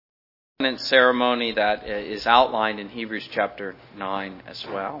ceremony that is outlined in Hebrews chapter 9 as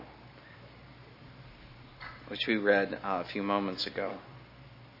well, which we read a few moments ago.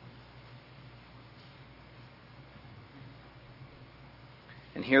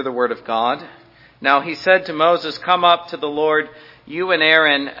 And hear the word of God. Now he said to Moses, "Come up to the Lord, you and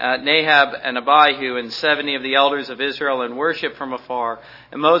Aaron, Nadab and Abihu, and 70 of the elders of Israel, and worship from afar.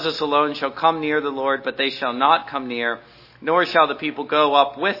 And Moses alone shall come near the Lord, but they shall not come near, nor shall the people go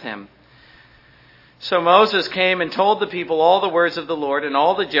up with him." So Moses came and told the people all the words of the Lord and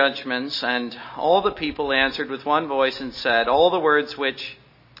all the judgments, and all the people answered with one voice and said, "All the words which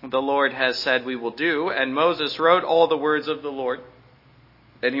the Lord has said we will do." And Moses wrote all the words of the Lord.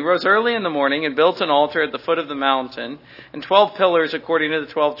 Then he rose early in the morning and built an altar at the foot of the mountain, and 12 pillars according to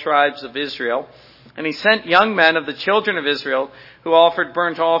the 12 tribes of Israel. And he sent young men of the children of Israel who offered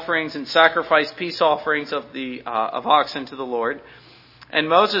burnt offerings and sacrificed peace offerings of oxen to the Lord. And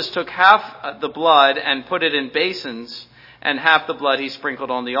Moses took half the blood and put it in basins, and half the blood he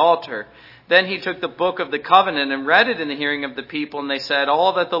sprinkled on the altar. Then he took the book of the covenant and read it in the hearing of the people, and they said,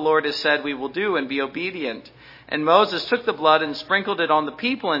 "All that the Lord has said we will do, and be obedient." And Moses took the blood and sprinkled it on the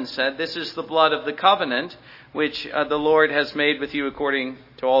people and said, "This is the blood of the covenant, which the Lord has made with you according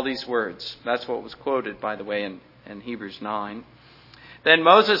to all these words." That's what was quoted, by the way, in Hebrews 9. Then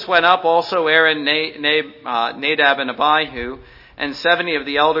Moses went up, also Aaron, Nadab, and Abihu, and 70 of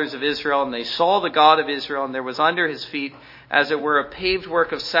the elders of Israel, and they saw the God of Israel, and there was under his feet, as it were, a paved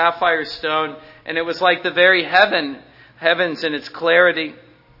work of sapphire stone, and it was like the very heavens in its clarity.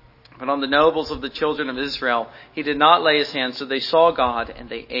 But on the nobles of the children of Israel he did not lay his hand, so they saw God, and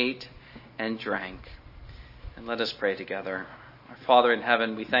they ate and drank. And let us pray together. Our Father in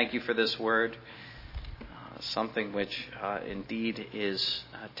heaven, we thank you for this word, something which indeed is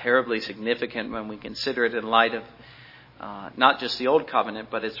terribly significant when we consider it in light of not just the Old Covenant,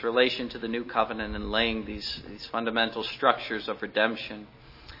 but its relation to the New Covenant and laying these fundamental structures of redemption.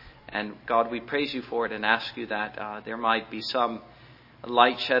 And God, we praise you for it and ask you that there might be some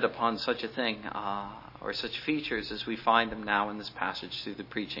light shed upon such a thing or such features as we find them now in this passage through the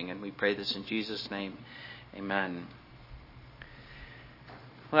preaching. And we pray this in Jesus' name. Amen.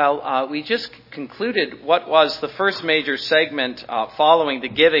 Well, we just concluded what was the first major segment following the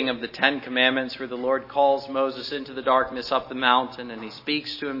giving of the 10 Commandments, where the Lord calls Moses into the darkness up the mountain, and he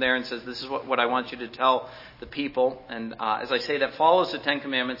speaks to him there and says, "This is what I want you to tell the people." And as I say, that follows the 10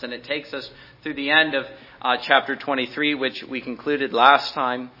 Commandments, and it takes us through the end of chapter 23, which we concluded last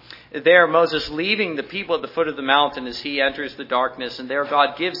time. There, Moses leaving the people at the foot of the mountain as he enters the darkness, and there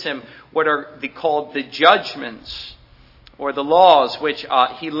God gives him what are called the judgments, or the laws, which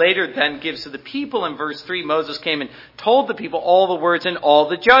he later then gives to the people. In verse 3, Moses came and told the people all the words and all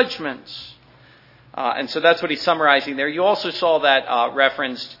the judgments. And so that's what he's summarizing there. You also saw that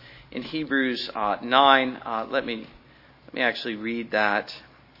referenced in Hebrews 9. Let me actually read that.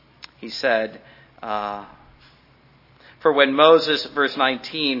 He said, "For when Moses," verse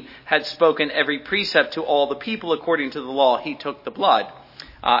 19, "had spoken every precept to all the people according to the law, he took the blood."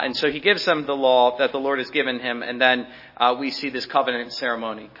 And so he gives them the law that the Lord has given him, and then we see this covenant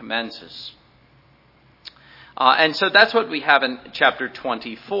ceremony commences. And so that's what we have in chapter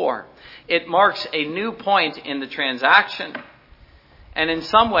 24. It marks a new point in the transaction. And in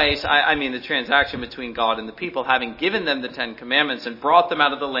some ways, I mean the transaction between God and the people, having given them the 10 Commandments and brought them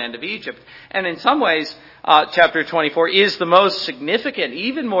out of the land of Egypt. And in some ways, chapter 24 is the most significant,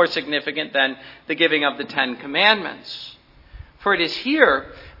 even more significant than the giving of the 10 Commandments. For it is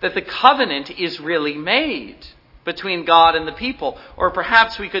here that the covenant is really made between God and the people. Or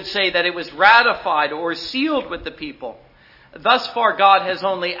perhaps we could say that it was ratified or sealed with the people. Thus far, God has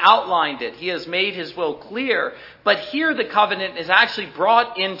only outlined it. He has made his will clear. But here the covenant is actually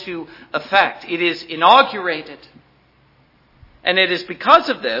brought into effect. It is inaugurated. And it is because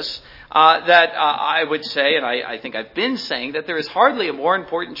of this that I would say, and I think I've been saying, that there is hardly a more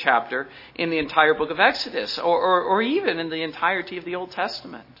important chapter in the entire book of Exodus, or even in the entirety of the Old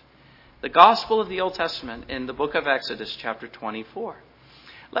Testament. The Gospel of the Old Testament in the book of Exodus, chapter 24.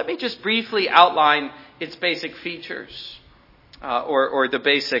 Let me just briefly outline its basic features, or the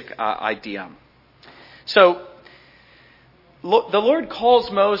basic idea. So, the Lord calls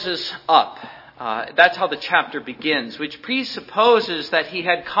Moses up. That's how the chapter begins, which presupposes that he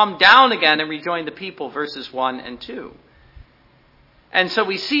had come down again and rejoined the people, verses 1 and 2. And so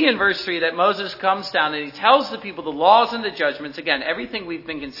we see in verse 3 that Moses comes down and he tells the people the laws and the judgments. Again, everything we've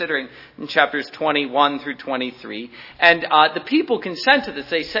been considering in chapters 21 through 23. And the people consent to this.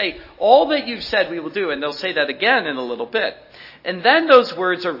 They say, all that you've said we will do. And they'll say that again in a little bit. And then those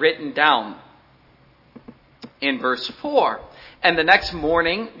words are written down in verse 4. And the next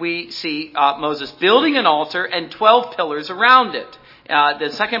morning, we see Moses building an altar and 12 pillars around it. The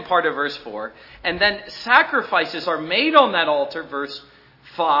second part of verse 4. And then sacrifices are made on that altar, verse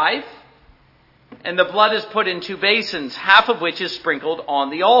 5. And the blood is put in 2 basins, half of which is sprinkled on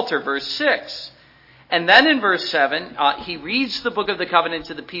the altar, verse 6. And then in verse 7, he reads the book of the covenant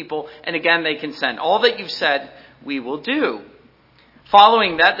to the people, and again they consent. All that you've said, we will do.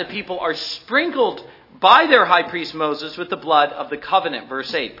 Following that, the people are sprinkled by their high priest Moses with the blood of the covenant,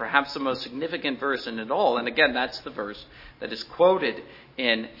 verse 8, perhaps the most significant verse in it all. And again, that's the verse that is quoted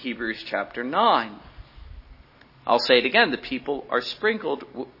in Hebrews chapter 9. I'll say it again, the people are sprinkled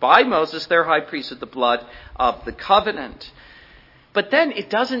by Moses, their high priest, with the blood of the covenant. But then it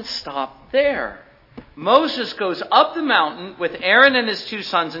doesn't stop there. Moses goes up the mountain with Aaron and his 2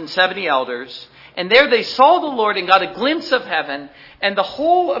 sons and 70 elders, and there they saw the Lord and got a glimpse of heaven, and the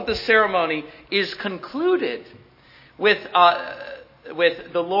whole of the ceremony is concluded with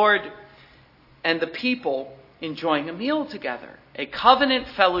the Lord and the people enjoying a meal together, a covenant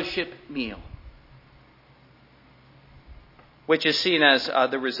fellowship meal, which is seen as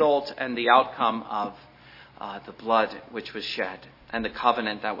the result and the outcome of the blood which was shed and the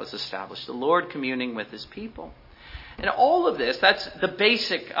covenant that was established, the Lord communing with his people. And all of this, that's the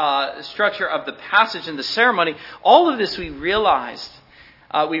basic structure of the passage and the ceremony. All of this we realize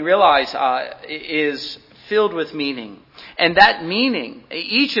is filled with meaning. And that meaning,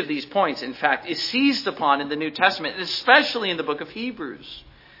 each of these points, in fact, is seized upon in the New Testament, especially in the book of Hebrews.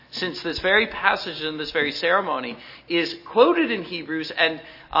 Since this very passage and this very ceremony is quoted in Hebrews, and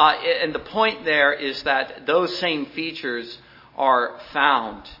the point there is that those same features are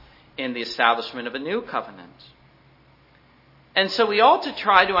found in the establishment of a new covenant. And so we ought to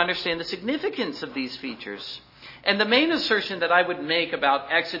try to understand the significance of these features. And the main assertion that I would make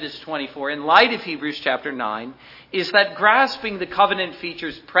about Exodus 24 in light of Hebrews chapter 9 is that grasping the covenant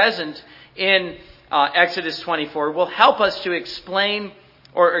features present in Exodus 24 will help us to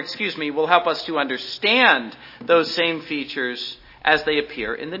will help us to understand those same features as they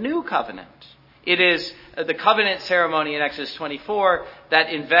appear in the new covenant. It is the covenant ceremony in Exodus 24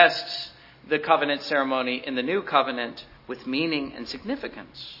 that invests the covenant ceremony in the new covenant with meaning and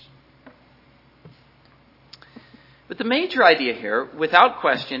significance. But the major idea here, without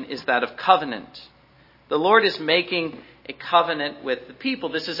question, is that of covenant. The Lord is making a covenant with the people.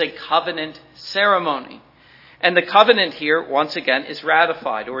 This is a covenant ceremony. And the covenant here, once again, is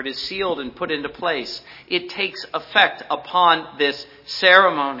ratified, or it is sealed and put into place. It takes effect upon this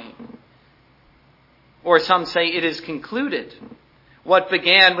ceremony. Or some say it is concluded. What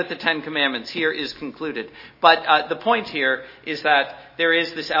began with the 10 Commandments here is concluded. But the point here is that there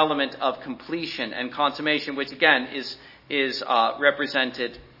is this element of completion and consummation, which again is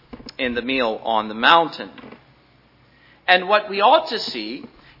represented in the meal on the mountain. And what we ought to see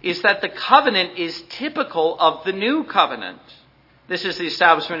is that the covenant is typical of the new covenant. This is the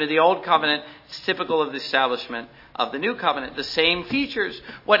establishment of the old covenant. It's typical of the establishment of the new covenant. The same features.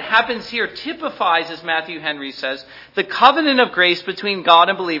 What happens here typifies, as Matthew Henry says, the covenant of grace between God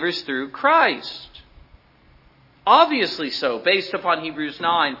and believers through Christ. Obviously so, based upon Hebrews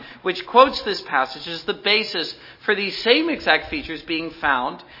 9, which quotes this passage as the basis for these same exact features being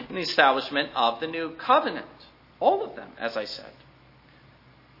found in the establishment of the new covenant. All of them, as I said.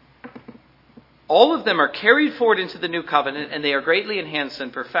 All of them are carried forward into the new covenant, and they are greatly enhanced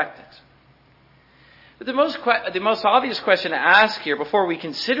and perfected. But the most obvious question to ask here before we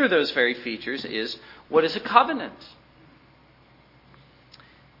consider those very features is, what is a covenant?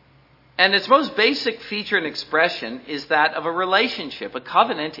 And its most basic feature and expression is that of a relationship. A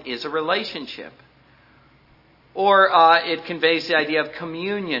covenant is a relationship. Or it conveys the idea of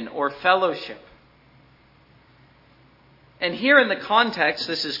communion or fellowship. And here in the context,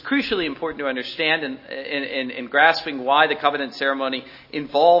 this is crucially important to understand in grasping why the covenant ceremony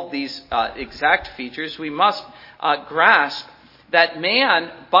involved these exact features. We must grasp that man,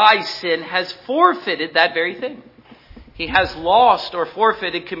 by sin, has forfeited that very thing. He has lost or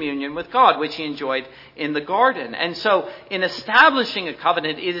forfeited communion with God, which he enjoyed in the garden. And so in establishing a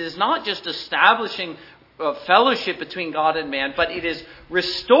covenant, it is not just establishing fellowship between God and man, but it is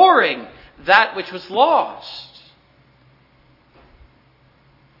restoring that which was lost.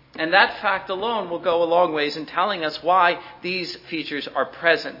 And that fact alone will go a long ways in telling us why these features are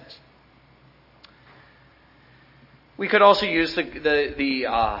present. We could also use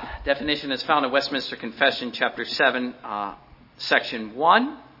the definition as found in Westminster Confession, chapter 7, section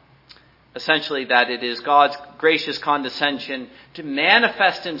 1. Essentially, that it is God's gracious condescension to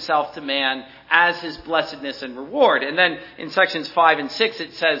manifest himself to man as his blessedness and reward. And then in sections 5 and 6,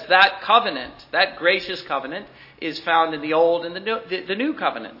 it says that covenant, that gracious covenant, is found in the Old and the New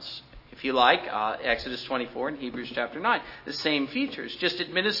covenants, if you like, Exodus 24 and Hebrews chapter 9. The same features, just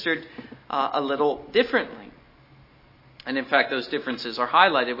administered a little differently. And in fact, those differences are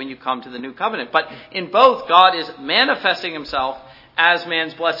highlighted when you come to the New covenant. But in both, God is manifesting himself as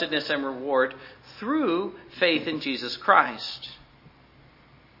man's blessedness and reward through faith in Jesus Christ.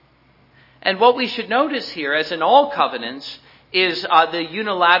 And what we should notice here, as in all covenants, is the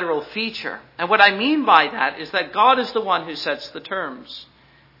unilateral feature. And what I mean by that is that God is the one who sets the terms.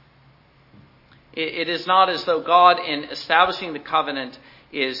 It is not as though God, in establishing the covenant,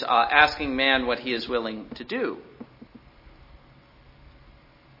 is asking man what he is willing to do.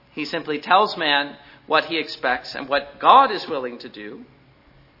 He simply tells man what he expects and what God is willing to do.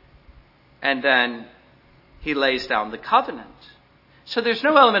 And then he lays down the covenant. So there's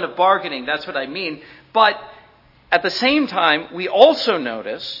no element of bargaining, that's what I mean. But at the same time, we also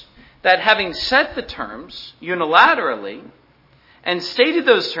notice that having set the terms unilaterally and stated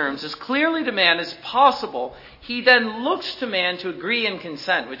those terms as clearly to man as possible, he then looks to man to agree and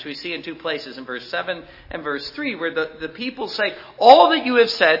consent, which we see in two places, in verse 7 and verse 3, where the people say, all that you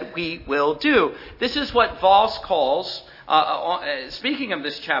have said, we will do. This is what Voss calls, speaking of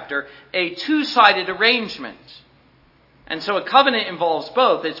this chapter, a two-sided arrangement. And so a covenant involves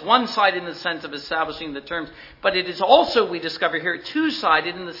both. It's one-sided in the sense of establishing the terms, but it is also, we discover here,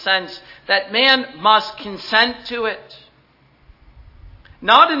 two-sided in the sense that man must consent to it.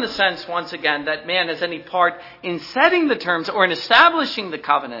 Not in the sense, once again, that man has any part in setting the terms or in establishing the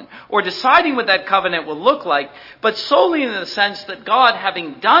covenant or deciding what that covenant will look like, but solely in the sense that God,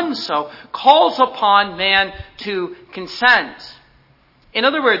 having done so, calls upon man to consent. In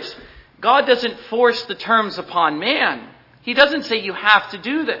other words, God doesn't force the terms upon man. He doesn't say you have to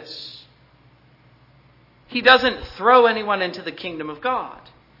do this. He doesn't throw anyone into the kingdom of God.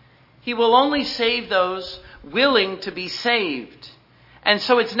 He will only save those willing to be saved. And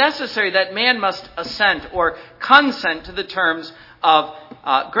so it's necessary that man must assent or consent to the terms of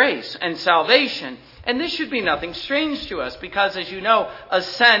grace and salvation. And this should be nothing strange to us because, as you know,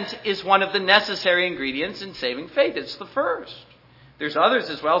 assent is one of the necessary ingredients in saving faith. It's the first. There's others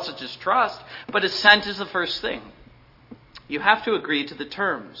as well, such as trust, but assent is the first thing. You have to agree to the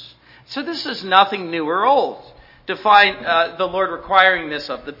terms. So this is nothing new or old to find the Lord requiring this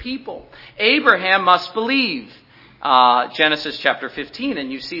of the people. Abraham must believe. Genesis chapter 15,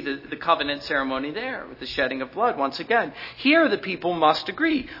 and you see the covenant ceremony there with the shedding of blood once again. Here the people must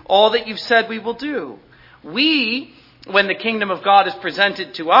agree. All that you've said we will do. We, when the kingdom of God is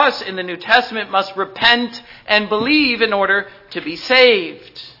presented to us in the New Testament, must repent and believe in order to be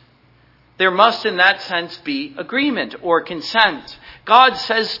saved. There must in that sense be agreement or consent. God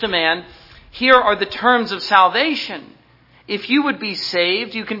says to man, here are the terms of salvation. If you would be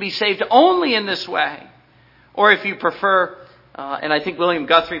saved, you can be saved only in this way. Or if you prefer, and I think William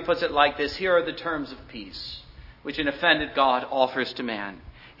Guthrie puts it like this, here are the terms of peace, which an offended God offers to man.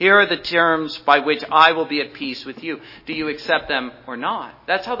 Here are the terms by which I will be at peace with you. Do you accept them or not?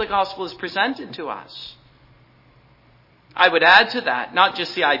 That's how the gospel is presented to us. I would add to that, not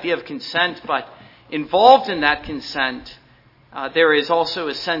just the idea of consent, but involved in that consent, there is also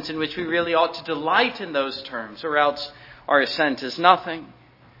a sense in which we really ought to delight in those terms, or else our assent is nothing.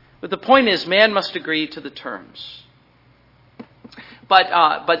 But the point is, man must agree to the terms.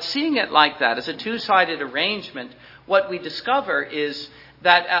 But seeing it like that, as a two-sided arrangement, what we discover is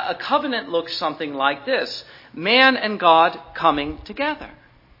that a covenant looks something like this. Man and God coming together.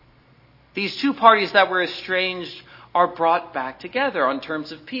 These two parties that were estranged are brought back together on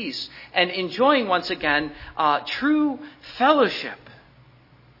terms of peace and enjoying once again true fellowship.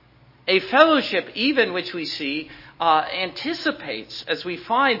 A fellowship even which we see anticipates, as we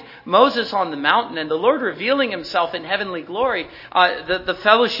find Moses on the mountain and the Lord revealing himself in heavenly glory, the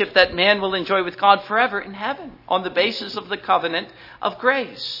fellowship that man will enjoy with God forever in heaven on the basis of the covenant of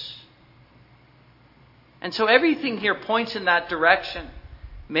grace. And so everything here points in that direction.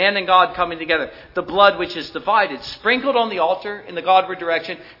 Man and God coming together. The blood which is divided, sprinkled on the altar in the Godward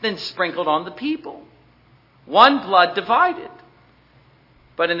direction, then sprinkled on the people. One blood divided.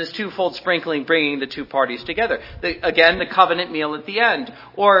 But in this twofold sprinkling, bringing the two parties together. Again, the covenant meal at the end.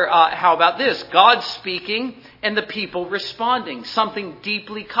 Or how about this? God speaking and the people responding. Something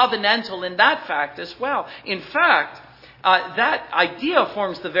deeply covenantal in that fact as well. In fact, that idea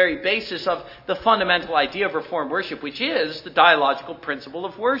forms the very basis of the fundamental idea of Reformed worship, which is the dialogical principle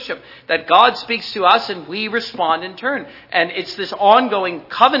of worship, that God speaks to us and we respond in turn. And it's this ongoing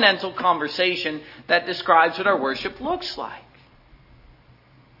covenantal conversation that describes what our worship looks like.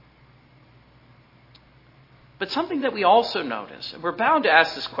 But something that we also notice, and we're bound to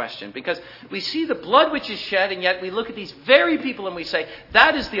ask this question, because we see the blood which is shed, and yet we look at these very people and we say,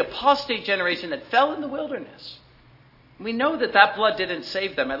 that is the apostate generation that fell in the wilderness. We know that that blood didn't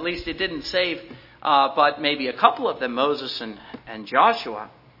save them. At least it didn't save but maybe a couple of them, Moses and Joshua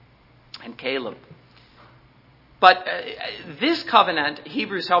and Caleb. But this covenant,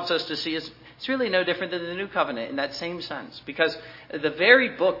 Hebrews helps us to see, it's really no different than the new covenant in that same sense. Because the very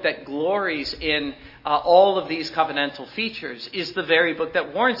book that glories in all of these covenantal features is the very book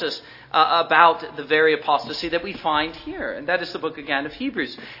that warns us about the very apostasy that we find here. And that is the book again of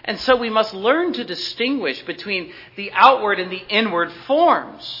Hebrews. And so we must learn to distinguish between the outward and the inward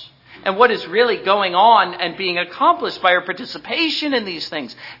forms, and what is really going on and being accomplished by our participation in these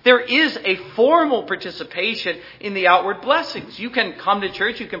things. There is a formal participation in the outward blessings. You can come to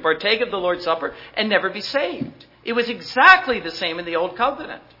church, you can partake of the Lord's Supper, and never be saved. It was exactly the same in the Old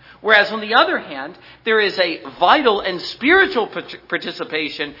Covenant. Whereas on the other hand, there is a vital and spiritual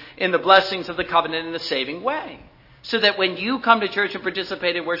participation in the blessings of the covenant in a saving way. So that when you come to church and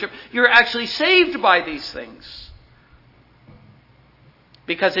participate in worship, you're actually saved by these things.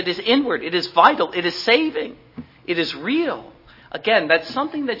 Because it is inward, it is vital, it is saving, it is real. Again, that's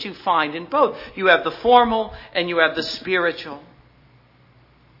something that you find in both. You have the formal and you have the spiritual.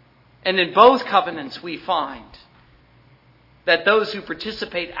 And in both covenants we find that those who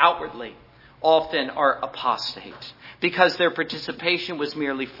participate outwardly often are apostate, because their participation was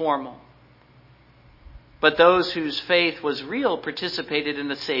merely formal. But those whose faith was real participated in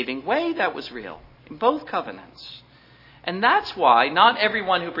a saving way that was real in both covenants. And that's why not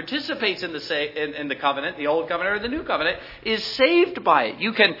everyone who participates in the covenant, the old covenant or the new covenant, is saved by it.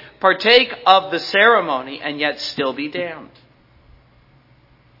 You can partake of the ceremony and yet still be damned.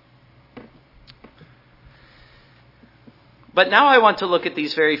 But now I want to look at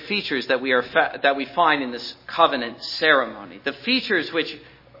these very features that we find in this covenant ceremony. The features which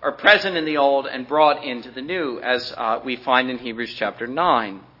are present in the old and brought into the new, as we find in Hebrews chapter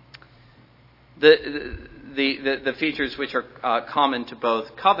 9. The features which are common to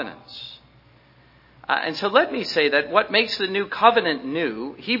both covenants. And so let me say that what makes the new covenant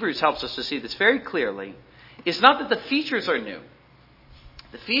new, Hebrews helps us to see this very clearly, is not that the features are new.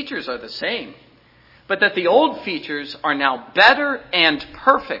 The features are the same. But that the old features are now better and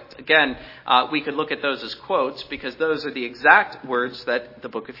perfect. Again, we could look at those as quotes, because those are the exact words that the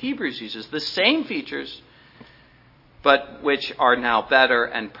book of Hebrews uses. The same features, but which are now better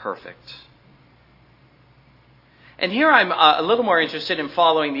and perfect. And here I'm a little more interested in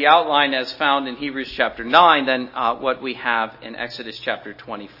following the outline as found in Hebrews chapter 9 than what we have in Exodus chapter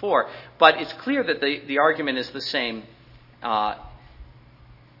 24. But it's clear that the argument is the same.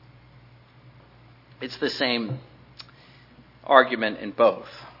 It's the same argument in both.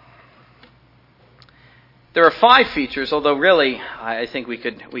 There are 5 features, although really I think we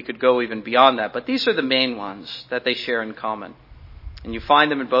could go even beyond that. But these are the main ones that they share in common. And you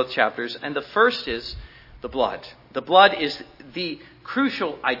find them in both chapters. And the first is the blood. The blood is the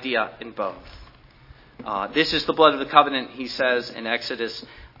crucial idea in both. This is the blood of the covenant, he says in Exodus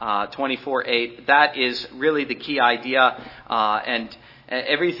 24:8. That is really the key idea, and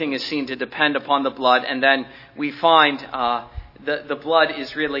everything is seen to depend upon the blood. And then we find the blood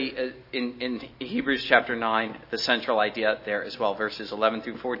is really, in Hebrews chapter 9, the central idea there as well. Verses 11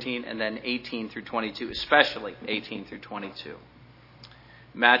 through 14 and then 18 through 22, especially 18 through 22.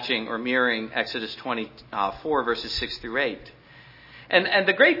 Matching or mirroring Exodus 24, verses 6 through 8. And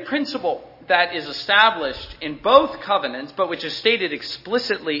the great principle that is established in both covenants, but which is stated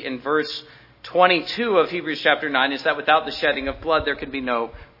explicitly in verse 22 of Hebrews chapter 9, is that without the shedding of blood, there can be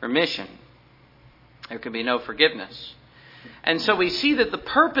no remission. There can be no forgiveness. And so we see that the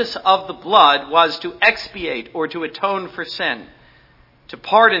purpose of the blood was to expiate or to atone for sin, to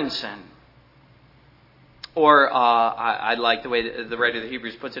pardon sin. Or, I like the way the writer of the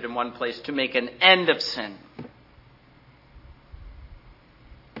Hebrews puts it in one place, to make an end of sin.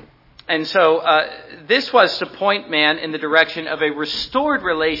 And so this was to point man in the direction of a restored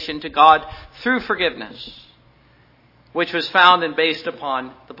relation to God through forgiveness, which was found and based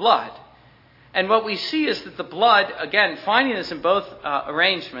upon the blood. And what we see is that the blood, again, finding this in both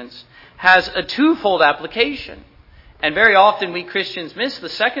arrangements, has a twofold application. And very often we Christians miss the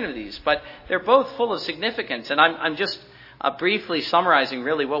second of these, but they're both full of significance. And I'm just briefly summarizing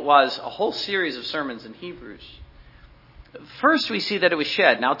really what was a whole series of sermons in Hebrews. First, we see that it was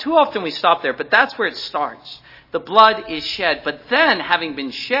shed. Now, too often we stop there, but that's where it starts. The blood is shed, but then, having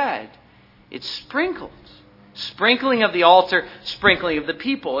been shed, it's sprinkled. Sprinkling of the altar, sprinkling of the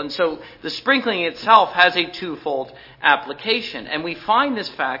people. And so the sprinkling itself has a twofold application. And we find this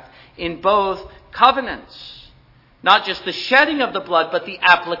fact in both covenants. Not just the shedding of the blood, but the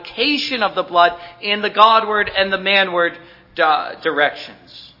application of the blood in the Godward and the manward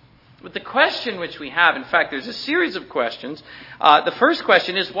directions. But the question which we have, in fact, there's a series of questions. The first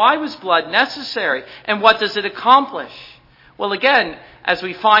question is, why was blood necessary? And what does it accomplish? Well, again, as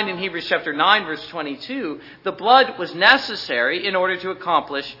we find in Hebrews chapter 9, verse 22, the blood was necessary in order to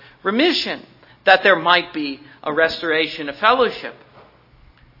accomplish remission, that there might be a restoration of fellowship.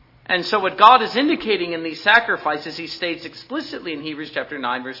 And so what God is indicating in these sacrifices, he states explicitly in Hebrews chapter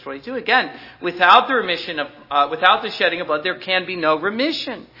 9, verse 22, again, without the shedding of blood, there can be no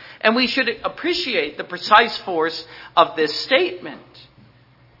remission. And we should appreciate the precise force of this statement.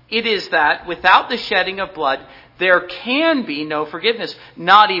 It is that without the shedding of blood, there can be no forgiveness,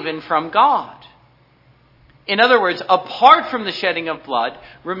 not even from God. In other words, apart from the shedding of blood,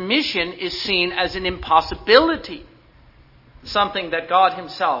 remission is seen as an impossibility, something that God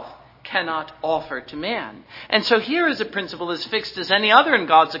himself cannot offer to man. And so here is a principle as fixed as any other in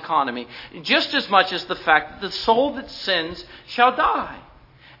God's economy, just as much as the fact that the soul that sins shall die.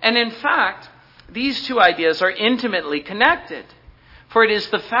 And in fact, these two ideas are intimately connected. For it is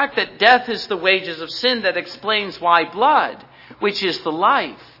the fact that death is the wages of sin that explains why blood, which is the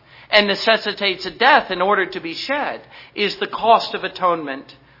life, and necessitates a death in order to be shed, is the cost of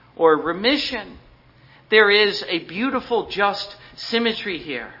atonement or remission. There is a beautiful, just symmetry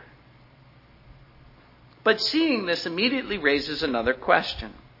here. But seeing this immediately raises another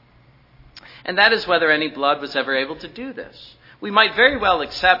question. And that is whether any blood was ever able to do this. We might very well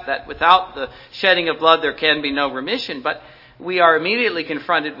accept that without the shedding of blood there can be no remission, but we are immediately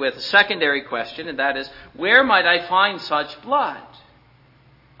confronted with a secondary question, and that is, where might I find such blood?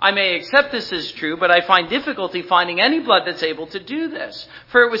 I may accept this as true, but I find difficulty finding any blood that's able to do this.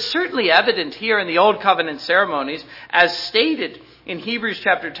 For it was certainly evident here in the Old Covenant ceremonies, as stated in Hebrews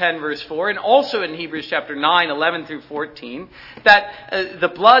chapter 10, verse 4, and also in Hebrews chapter 9, 11 through 14, that the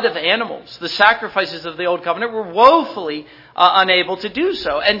blood of animals, the sacrifices of the Old Covenant, were woefully unable to do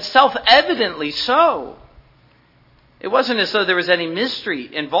so, and self-evidently so. It wasn't as though there was any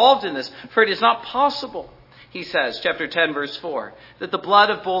mystery involved in this, for it is not possible, he says, chapter 10, verse 4, that the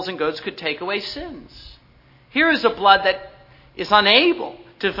blood of bulls and goats could take away sins. Here is a blood that is unable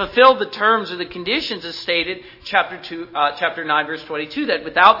to fulfill the terms or the conditions as stated, chapter 9, verse 22, that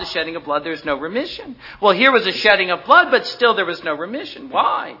without the shedding of blood, there's no remission. Well, here was a shedding of blood, but still there was no remission.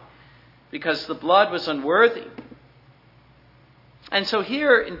 Why? Because the blood was unworthy. And so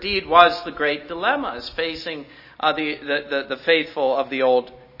here, indeed, was the great dilemma as facing the faithful of the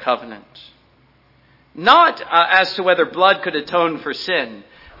Old Covenant. Not as to whether blood could atone for sin,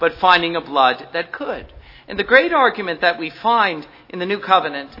 but finding a blood that could. And the great argument that we find in the New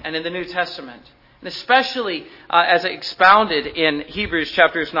Covenant and in the New Testament, and especially as expounded in Hebrews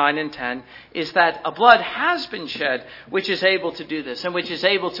chapters 9 and 10, is that a blood has been shed which is able to do this, and which is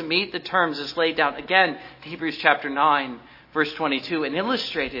able to meet the terms as laid down again in Hebrews chapter 9, verse 22, and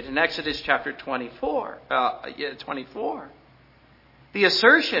illustrated in Exodus chapter 24. The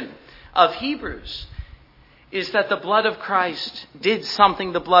assertion of Hebrews is that the blood of Christ did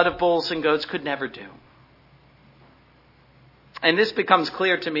something the blood of bulls and goats could never do. And this becomes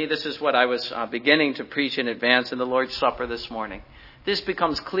clear to me. This is what I was beginning to preach in advance in the Lord's Supper this morning. This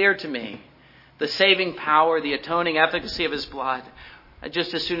becomes clear to me, the saving power, the atoning efficacy of his blood,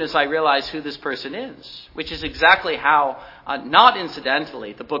 just as soon as I realize who this person is, which is exactly how, not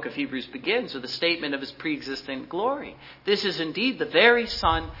incidentally, the book of Hebrews begins with a statement of his pre-existent glory. This is indeed the very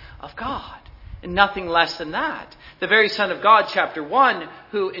Son of God, and nothing less than that. The very Son of God, chapter 1,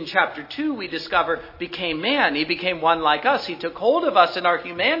 who in chapter 2 we discover became man. He became one like us. He took hold of us in our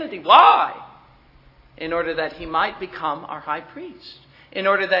humanity. Why? In order that he might become our high priest. In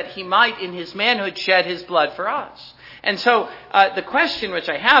order that he might, in his manhood, shed his blood for us. And so the question which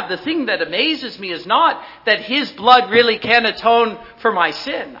I have, the thing that amazes me is not that his blood really can atone for my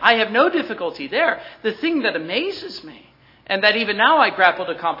sin. I have no difficulty there. The thing that amazes me, and that even now I grapple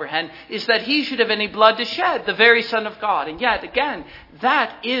to comprehend, is that he should have any blood to shed, the very Son of God. And yet, again,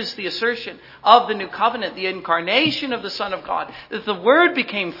 that is the assertion of the New Covenant, the incarnation of the Son of God, that the Word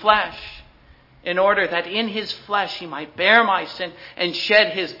became flesh in order that in his flesh he might bear my sin and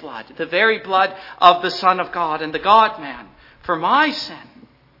shed his blood, the very blood of the Son of God and the God-man for my sin.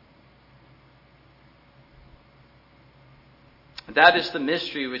 That is the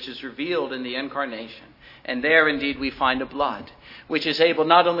mystery which is revealed in the incarnation. And there indeed we find a blood which is able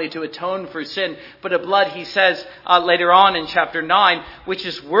not only to atone for sin, but a blood, he says later on in chapter 9, which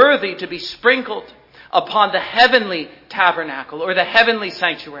is worthy to be sprinkled upon the heavenly tabernacle or the heavenly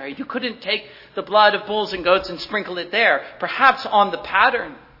sanctuary. You couldn't take the blood of bulls and goats and sprinkle it there, perhaps on the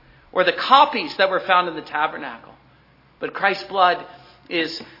pattern or the copies that were found in the tabernacle. But Christ's blood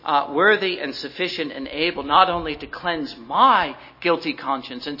is worthy and sufficient and able not only to cleanse my guilty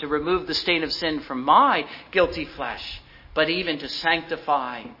conscience and to remove the stain of sin from my guilty flesh, but even to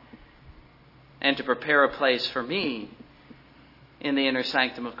sanctify and to prepare a place for me in the inner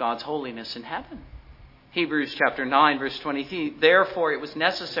sanctum of God's holiness in heaven. Hebrews chapter 9, verse 23, therefore it was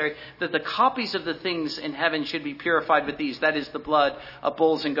necessary that the copies of the things in heaven should be purified with these, that is the blood of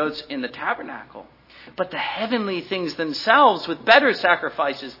bulls and goats in the tabernacle, but the heavenly things themselves with better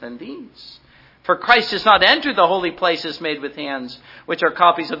sacrifices than these. For Christ does not enter the holy places made with hands, which are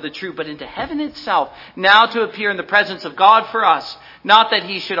copies of the true, but into heaven itself, now to appear in the presence of God for us, not that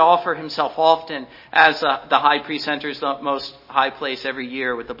he should offer himself often, as the high priest enters the most high place every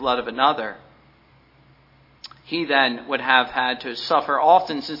year with the blood of another. He then would have had to suffer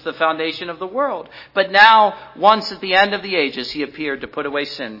often since the foundation of the world. But now, once at the end of the ages, he appeared to put away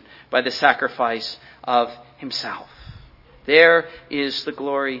sin by the sacrifice of himself. There is the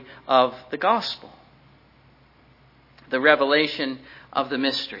glory of the gospel. The revelation of the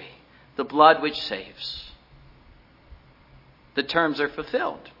mystery. The blood which saves. The terms are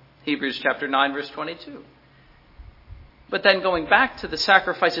fulfilled. Hebrews chapter 9, verse 22. But then going back to the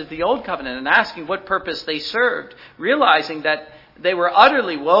sacrifices of the old covenant and asking what purpose they served, realizing that they were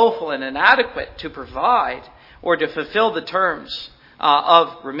utterly woeful and inadequate to provide or to fulfill the terms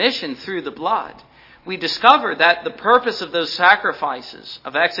of remission through the blood, we discover that the purpose of those sacrifices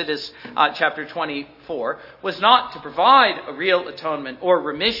of Exodus chapter 24 was not to provide a real atonement or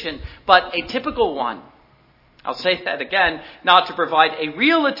remission, but a typical one. I'll say that again, not to provide a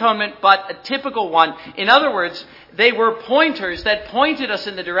real atonement, but a typical one. In other words, they were pointers that pointed us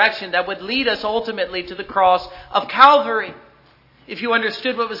in the direction that would lead us ultimately to the cross of Calvary. If you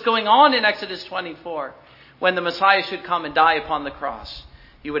understood what was going on in Exodus 24, when the Messiah should come and die upon the cross,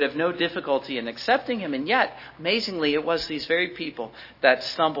 you would have no difficulty in accepting him. And yet, amazingly, it was these very people that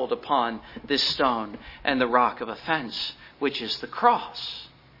stumbled upon this stone and the rock of offense, which is the cross.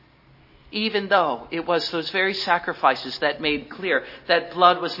 Even though it was those very sacrifices that made clear that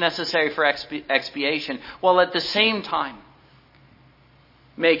blood was necessary for expiation, while at the same time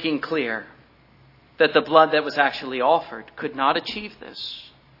making clear that the blood that was actually offered could not achieve this.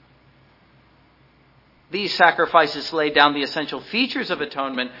 These sacrifices laid down the essential features of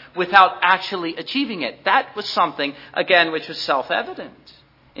atonement without actually achieving it. That was something, again, which was self-evident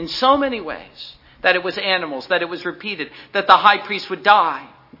in so many ways. That it was animals, that it was repeated, that the high priest would die.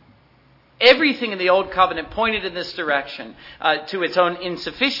 Everything in the Old Covenant pointed in this direction to its own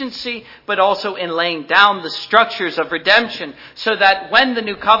insufficiency, but also in laying down the structures of redemption so that when the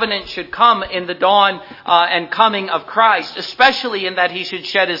New Covenant should come in the dawn and coming of Christ, especially in that he should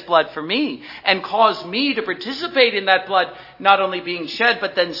shed his blood for me and cause me to participate in that blood not only being shed,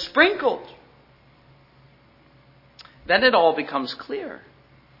 but then sprinkled, then it all becomes clear.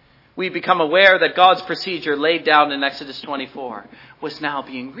 We become aware that God's procedure laid down in Exodus 24 was now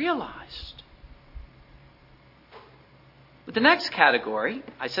being realized. But the next category,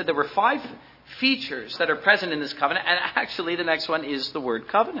 I said there were 5 features that are present in this covenant, and actually the next one is the word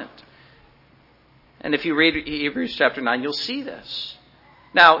covenant. And if you read Hebrews chapter 9, you'll see this.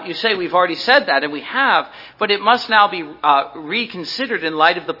 Now, you say we've already said that, and we have, but it must now be reconsidered in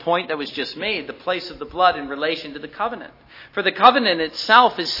light of the point that was just made, the place of the blood in relation to the covenant. For the covenant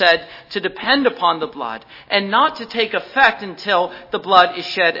itself is said to depend upon the blood and not to take effect until the blood is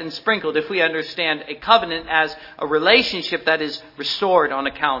shed and sprinkled, if we understand a covenant as a relationship that is restored on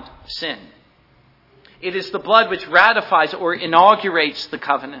account of sin. It is the blood which ratifies or inaugurates the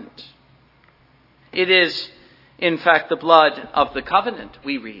covenant. It is, in fact, the blood of the covenant,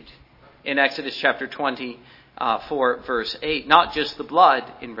 we read in Exodus chapter 24, verse 8. Not just the blood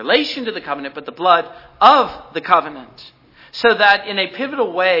in relation to the covenant, but the blood of the covenant. So that in a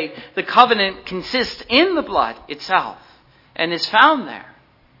pivotal way, the covenant consists in the blood itself and is found there.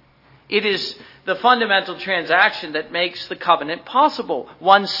 It is the fundamental transaction that makes the covenant possible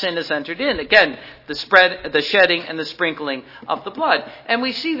once sin is entered in. Again, the shedding and the sprinkling of the blood. And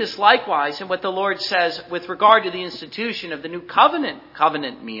we see this likewise in what the Lord says with regard to the institution of the new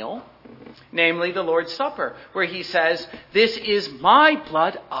covenant meal, namely the Lord's Supper, where he says, "This is my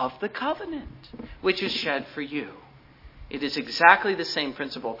blood of the covenant, which is shed for you." It is exactly the same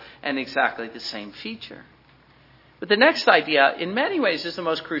principle and exactly the same feature. But the next idea, in many ways, is the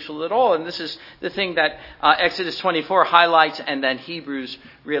most crucial at all. And this is the thing that Exodus 24 highlights and then Hebrews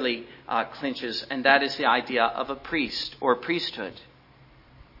really clinches. And that is the idea of a priest or priesthood.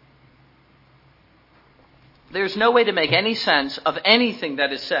 There's no way to make any sense of anything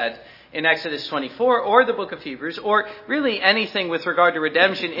that is said in Exodus 24 or the book of Hebrews or really anything with regard to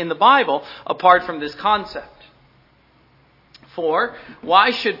redemption in the Bible apart from this concept. For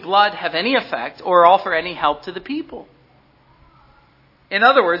why should blood have any effect or offer any help to the people? In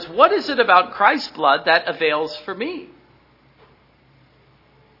other words, what is it about Christ's blood that avails for me?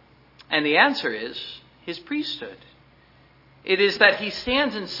 And the answer is his priesthood. It is that he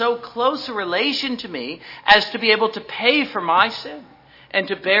stands in so close a relation to me as to be able to pay for my sin and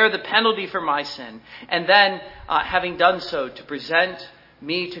to bear the penalty for my sin. And then, having done so, to present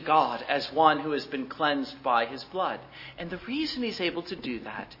me to God as one who has been cleansed by his blood. And the reason he's able to do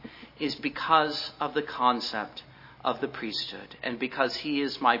that is because of the concept of the priesthood and because he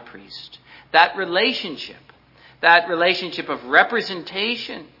is my priest. That relationship of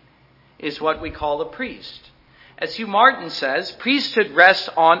representation is what we call a priest. As Hugh Martin says, priesthood rests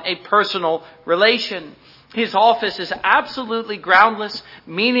on a personal relation. His office is absolutely groundless,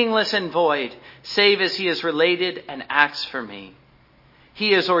 meaningless, and void, save as he is related and acts for me.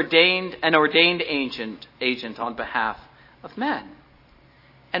 He is an ordained agent on behalf of men.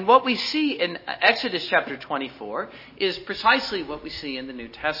 And what we see in Exodus chapter 24 is precisely what we see in the New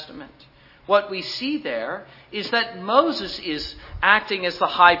Testament. What we see there is that Moses is acting as the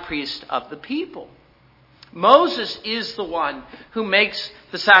high priest of the people. Moses is the one who makes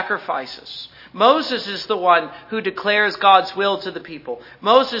the sacrifices. Moses is the one who declares God's will to the people.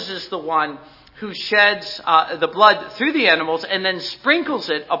 Moses is the one who sheds the blood through the animals and then sprinkles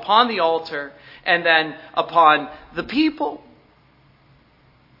it upon the altar and then upon the people.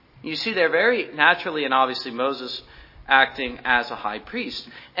 You see there very naturally and obviously Moses acting as a high priest.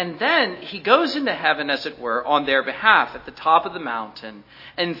 And then he goes into heaven, as it were, on their behalf at the top of the mountain.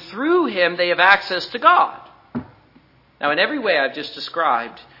 And through him they have access to God. Now, in every way I've just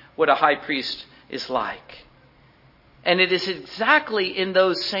described what a high priest is like. And it is exactly in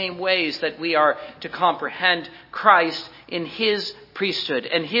those same ways that we are to comprehend Christ in his priesthood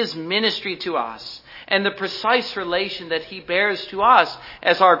and his ministry to us and the precise relation that he bears to us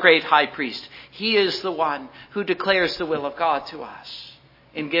as our great high priest. He is the one who declares the will of God to us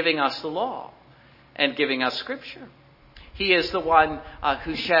in giving us the law and giving us Scripture. He is the one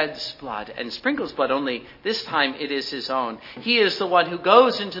who sheds blood and sprinkles blood, only this time it is his own. He is the one who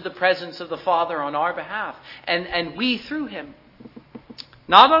goes into the presence of the Father on our behalf, and we through him.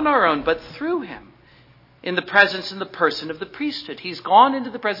 Not on our own, but through him, in the presence and the person of the priesthood. He's gone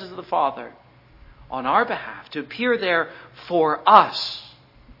into the presence of the Father on our behalf to appear there for us.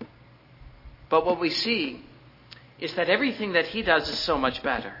 But what we see is that everything that he does is so much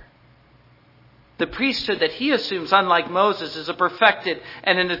better. The priesthood that he assumes, unlike Moses, is a perfected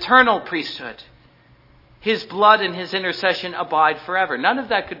and an eternal priesthood. His blood and his intercession abide forever. None of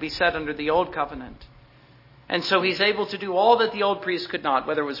that could be said under the old covenant. And so he's able to do all that the old priest could not,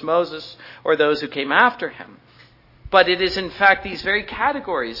 whether it was Moses or those who came after him. But it is in fact these very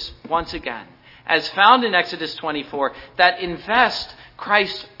categories, once again, as found in Exodus 24, that invest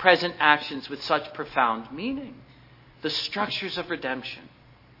Christ's present actions with such profound meaning. The structures of redemption.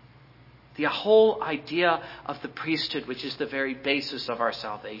 The whole idea of the priesthood, which is the very basis of our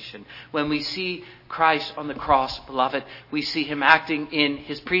salvation. When we see Christ on the cross, beloved, we see him acting in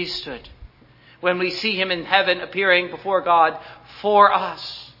his priesthood. When we see him in heaven appearing before God for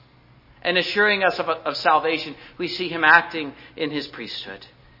us and assuring us of salvation, we see him acting in his priesthood.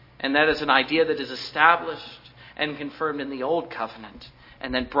 And that is an idea that is established and confirmed in the old covenant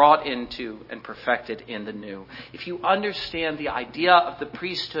and then brought into and perfected in the new. If you understand the idea of the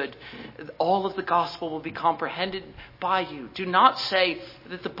priesthood, all of the gospel will be comprehended by you. Do not say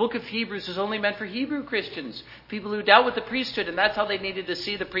that the book of Hebrews is only meant for Hebrew Christians, people who dealt with the priesthood, and that's how they needed to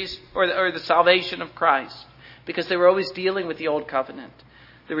see the priest or the salvation of Christ, because they were always dealing with the old covenant.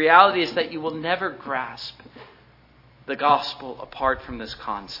 The reality is that you will never grasp the gospel apart from this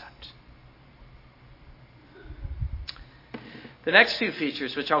concept. The next few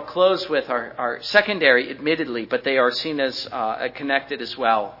features, which I'll close with, are secondary, admittedly, but they are seen as connected as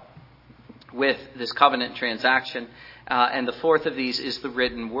well with this covenant transaction. And the fourth of these is the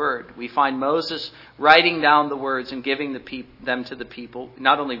written word. We find Moses writing down the words and giving them to the people,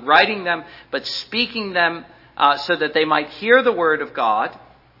 not only writing them, but speaking them so that they might hear the word of God.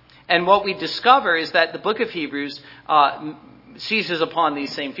 And what we discover is that the book of Hebrews seizes upon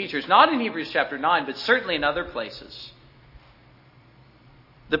these same features, not in Hebrews chapter 9, but certainly in other places.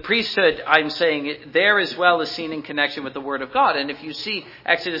 The priesthood, I'm saying, there as well is seen in connection with the Word of God. And if you see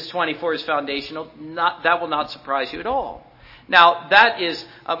Exodus 24 as foundational, that will not surprise you at all. Now, that is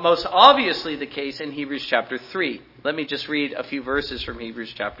most obviously the case in Hebrews chapter 3. Let me just read a few verses from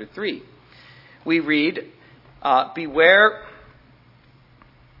Hebrews chapter 3. We read, beware.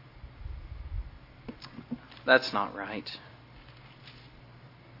 That's not right.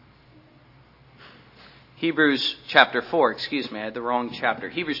 Hebrews chapter 4, I had the wrong chapter.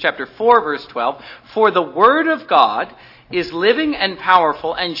 Hebrews chapter 4, verse 12. For the word of God is living and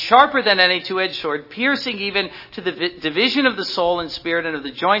powerful and sharper than any two-edged sword, piercing even to the division of the soul and spirit and of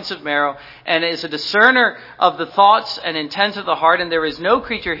the joints of marrow, and is a discerner of the thoughts and intents of the heart. And there is no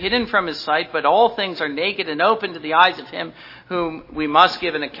creature hidden from his sight, but all things are naked and open to the eyes of him whom we must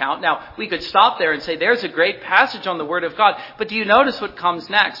give an account. Now, we could stop there and say there's a great passage on the Word of God, but do you notice what comes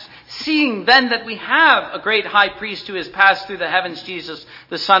next? Seeing then that we have a great high priest who has passed through the heavens, Jesus,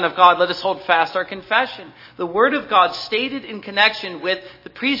 the Son of God, let us hold fast our confession. The Word of God stated in connection with the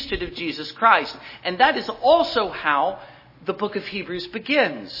priesthood of Jesus Christ. And that is also how the book of Hebrews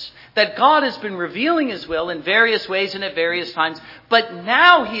begins. That God has been revealing his will in various ways and at various times, but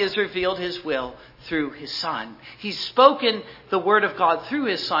now he has revealed his will through his Son. He's spoken the Word of God through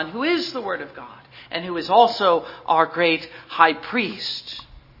his Son, who is the Word of God, and who is also our great high priest.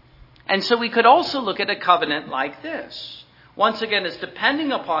 And so we could also look at a covenant like this. Once again, as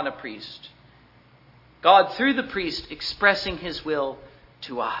depending upon a priest. God, through the priest, expressing his will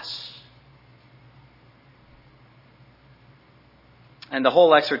to us. And the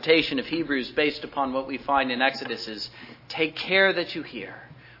whole exhortation of Hebrews, based upon what we find in Exodus, is take care that you hear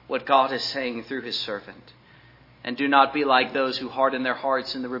what God is saying through his servant. And do not be like those who hardened their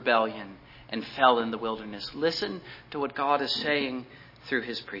hearts in the rebellion and fell in the wilderness. Listen to what God is saying through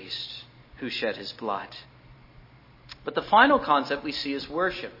his priest who shed his blood. But the final concept we see is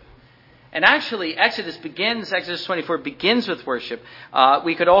worship. And actually, Exodus 24 begins with worship.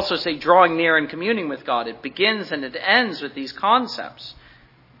 We could also say drawing near and communing with God. It begins and it ends with these concepts.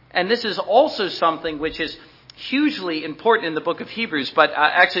 And this is also something which is hugely important in the book of Hebrews. But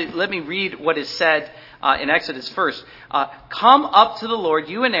actually, let me read what is said in Exodus first. Come up to the Lord,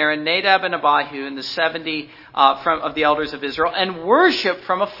 you and Aaron, Nadab and Abihu, and the 70 of the elders of Israel, and worship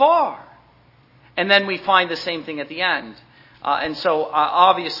from afar. And then we find the same thing at the end. And so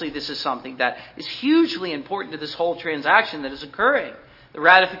obviously this is something that is hugely important to this whole transaction that is occurring. The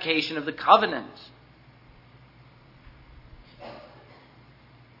ratification of the covenant.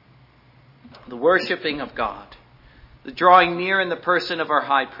 The worshiping of God. The drawing near in the person of our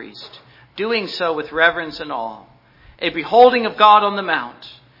high priest. Doing so with reverence and awe. A beholding of God on the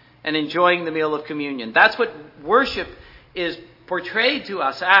mount. And enjoying the meal of communion. That's what worship is portrayed to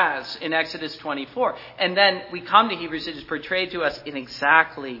us as in Exodus 24. And then we come to Hebrews, it is portrayed to us in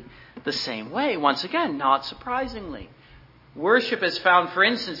exactly the same way. Once again, not surprisingly. Worship is found, for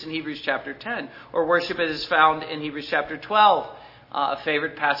instance, in Hebrews chapter 10, or worship is found in Hebrews chapter 12, a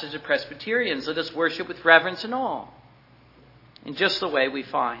favorite passage of Presbyterians. Let us worship with reverence and awe. In just the way we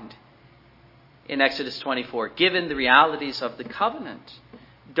find in Exodus 24, given the realities of the covenant.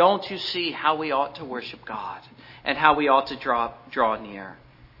 Don't you see how we ought to worship God and how we ought to draw near?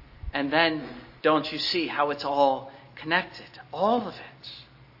 And then don't you see how it's all connected? All of it.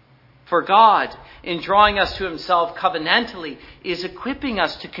 For God, in drawing us to himself covenantally, is equipping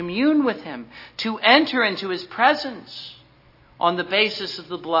us to commune with him, to enter into his presence on the basis of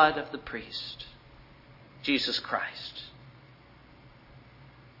the blood of the priest, Jesus Christ.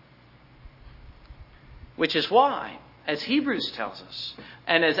 Which is why, as Hebrews tells us,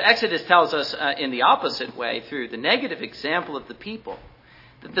 and as Exodus tells us in the opposite way through the negative example of the people,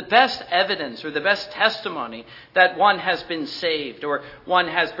 that the best evidence or the best testimony that one has been saved or one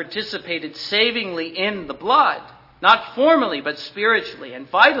has participated savingly in the blood, not formally but spiritually and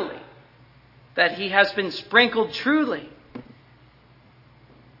vitally, that he has been sprinkled truly.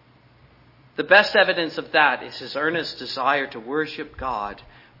 The best evidence of that is his earnest desire to worship God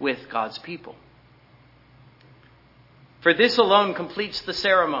with God's people. For this alone completes the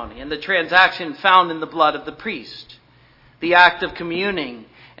ceremony and the transaction found in the blood of the priest, the act of communing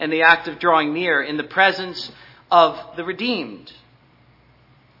and the act of drawing near in the presence of the redeemed.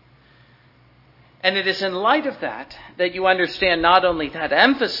 And it is in light of that that you understand not only that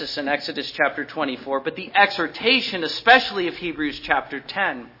emphasis in Exodus chapter 24, but the exhortation especially of Hebrews chapter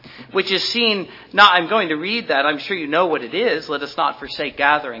 10, which is seen, I'm going to read that, I'm sure you know what it is, let us not forsake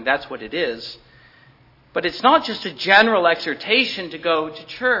gathering, that's what it is. But it's not just a general exhortation to go to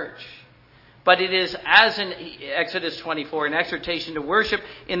church, but it is, as in Exodus 24, an exhortation to worship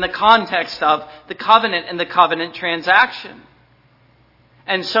in the context of the covenant and the covenant transaction.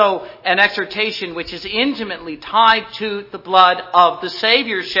 And so an exhortation which is intimately tied to the blood of the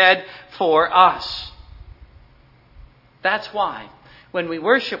Savior shed for us. That's why when we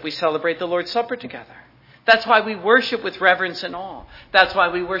worship, we celebrate the Lord's Supper together. That's why we worship with reverence and awe. That's why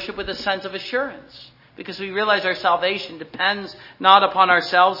we worship with a sense of assurance. Because we realize our salvation depends not upon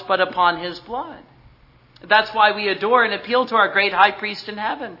ourselves, but upon His blood. That's why we adore and appeal to our great high priest in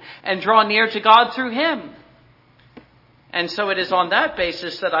heaven and draw near to God through Him. And so it is on that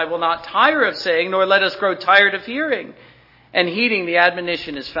basis that I will not tire of saying, nor let us grow tired of hearing. And heeding the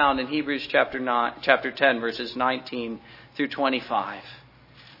admonition is found in Hebrews chapter 10, verses 19 through 25.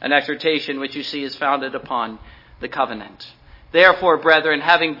 An exhortation which you see is founded upon the covenant. Therefore, brethren,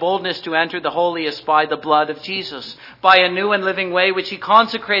 having boldness to enter the holiest by the blood of Jesus, by a new and living way which He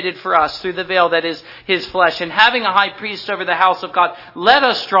consecrated for us through the veil that is His flesh, and having a high priest over the house of God, let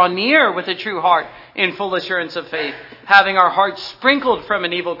us draw near with a true heart in full assurance of faith, having our hearts sprinkled from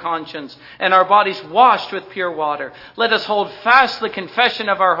an evil conscience and our bodies washed with pure water. Let us hold fast the confession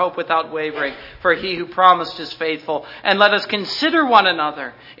of our hope without wavering, for He who promised is faithful. And let us consider one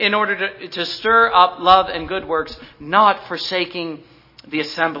another in order to stir up love and good works, not forsaking the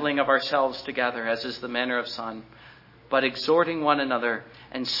assembling of ourselves together, as is the manner of some, but exhorting one another,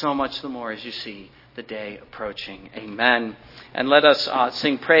 and so much the more as you see the day approaching. Amen. And let us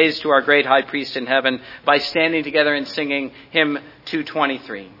sing praise to our great high priest in heaven by standing together and singing hymn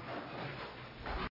 223.